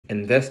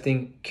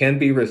Investing can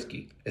be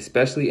risky,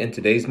 especially in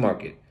today's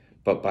market,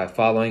 but by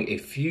following a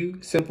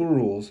few simple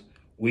rules,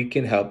 we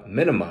can help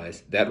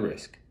minimize that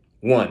risk.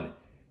 1.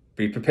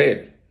 Be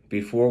prepared.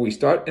 Before we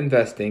start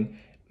investing,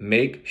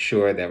 make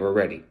sure that we're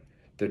ready.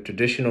 The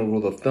traditional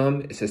rule of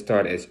thumb is to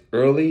start as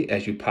early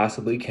as you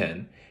possibly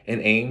can and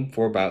aim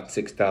for about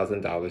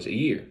 $6,000 a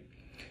year.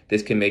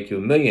 This can make you a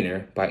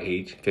millionaire by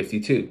age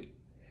 52.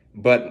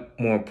 But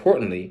more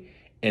importantly,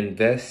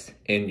 invest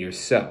in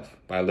yourself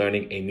by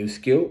learning a new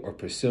skill or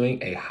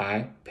pursuing a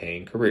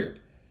high-paying career.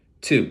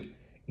 2.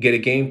 Get a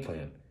game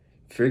plan.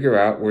 Figure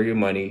out where your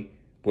money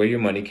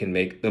can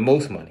make the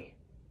most money.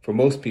 For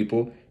most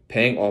people,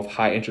 paying off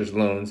high-interest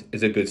loans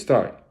is a good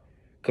start.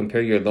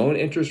 Compare your loan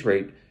interest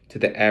rate to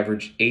the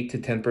average 8 to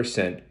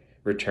 10%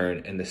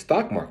 return in the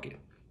stock market.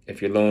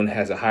 If your loan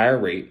has a higher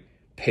rate,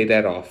 pay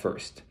that off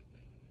first.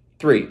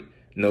 3.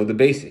 Know the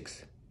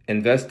basics.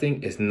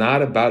 Investing is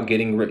not about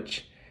getting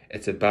rich.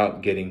 It's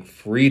about getting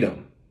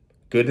freedom.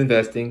 Good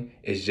investing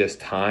is just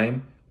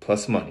time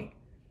plus money.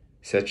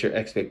 Set your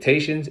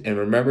expectations and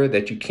remember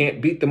that you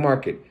can't beat the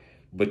market,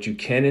 but you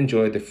can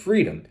enjoy the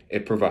freedom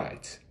it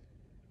provides.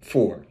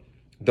 4.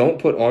 Don't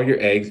put all your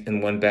eggs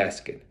in one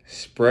basket.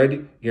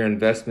 Spread your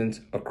investments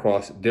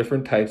across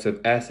different types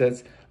of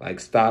assets like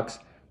stocks,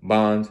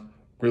 bonds,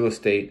 real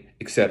estate,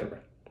 etc.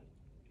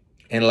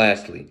 And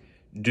lastly,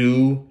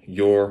 do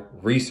your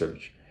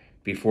research.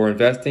 Before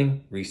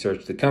investing,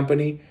 research the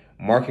company,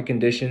 market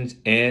conditions,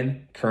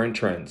 and current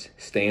trends.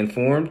 Stay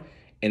informed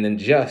and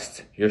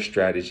adjust your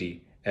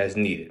strategy as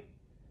needed.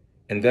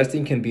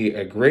 Investing can be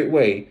a great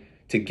way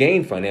to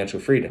gain financial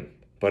freedom,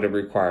 but it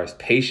requires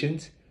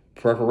patience,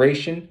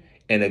 preparation,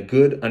 and a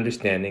good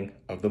understanding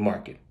of the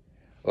market.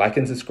 Like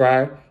and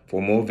subscribe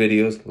for more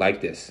videos like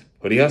this.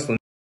 Hoodie Hustling.